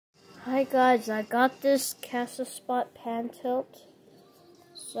Hi guys, I got this casa spot pan tilt.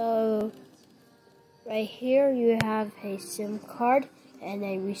 So right here you have a SIM card and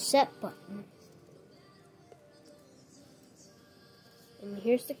a reset button. And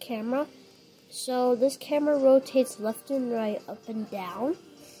here's the camera. So this camera rotates left and right, up and down.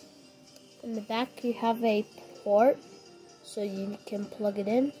 In the back you have a port so you can plug it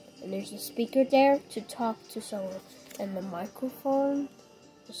in, and there's a speaker there to talk to someone, and the microphone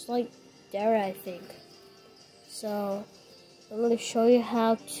just like there, I think. So I'm going to show you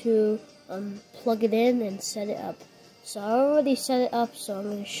how to plug it in and set it up. So I already set it up, so I'm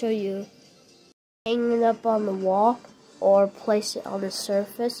going to show you. Hang it up on the wall or place it on the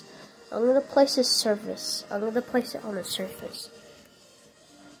surface. I'm going to place it on the surface.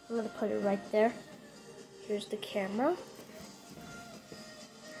 I'm going to put it right there. Here's the camera.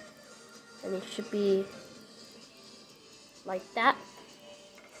 And it should be like that.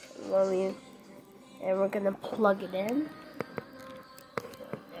 And we're going to plug it in.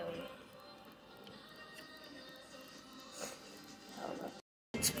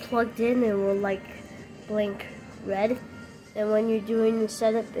 It's plugged in, it will like blink red. And when you're doing the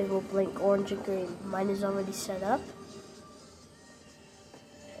setup, it will blink orange and green. Mine is already set up.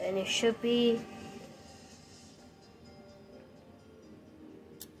 And it should be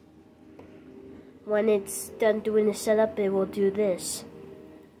when it's done doing the setup, it will do this.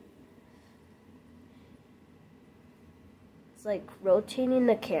 It's like rotating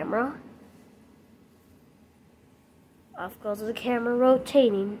the camera. Off goes the camera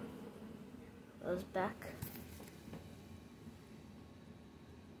rotating. Goes back.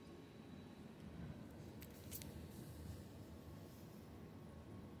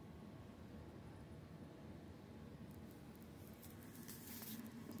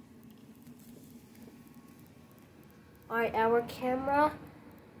 Alright, our camera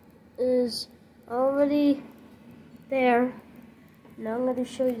is already there. Now I'm going to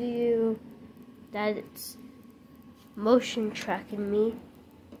show you that it's motion tracking me.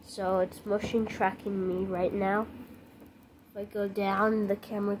 So it's motion tracking me right now. If I go down, the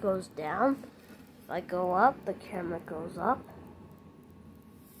camera goes down. If I go up, the camera goes up.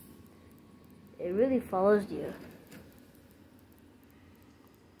 It really follows you.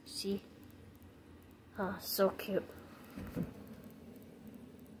 See? Huh, so cute.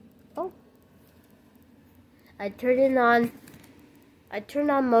 Oh. I turned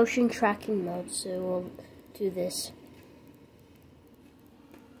on motion tracking mode, so we'll do this.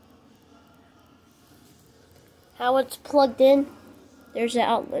 How it's plugged in, there's an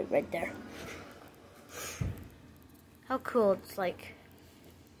outlet right there. How cool, it's like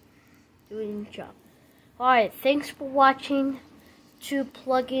doing the job. Alright, thanks for watching. To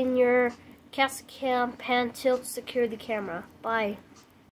plug in your casa cam pan tilt, secure the camera. Bye.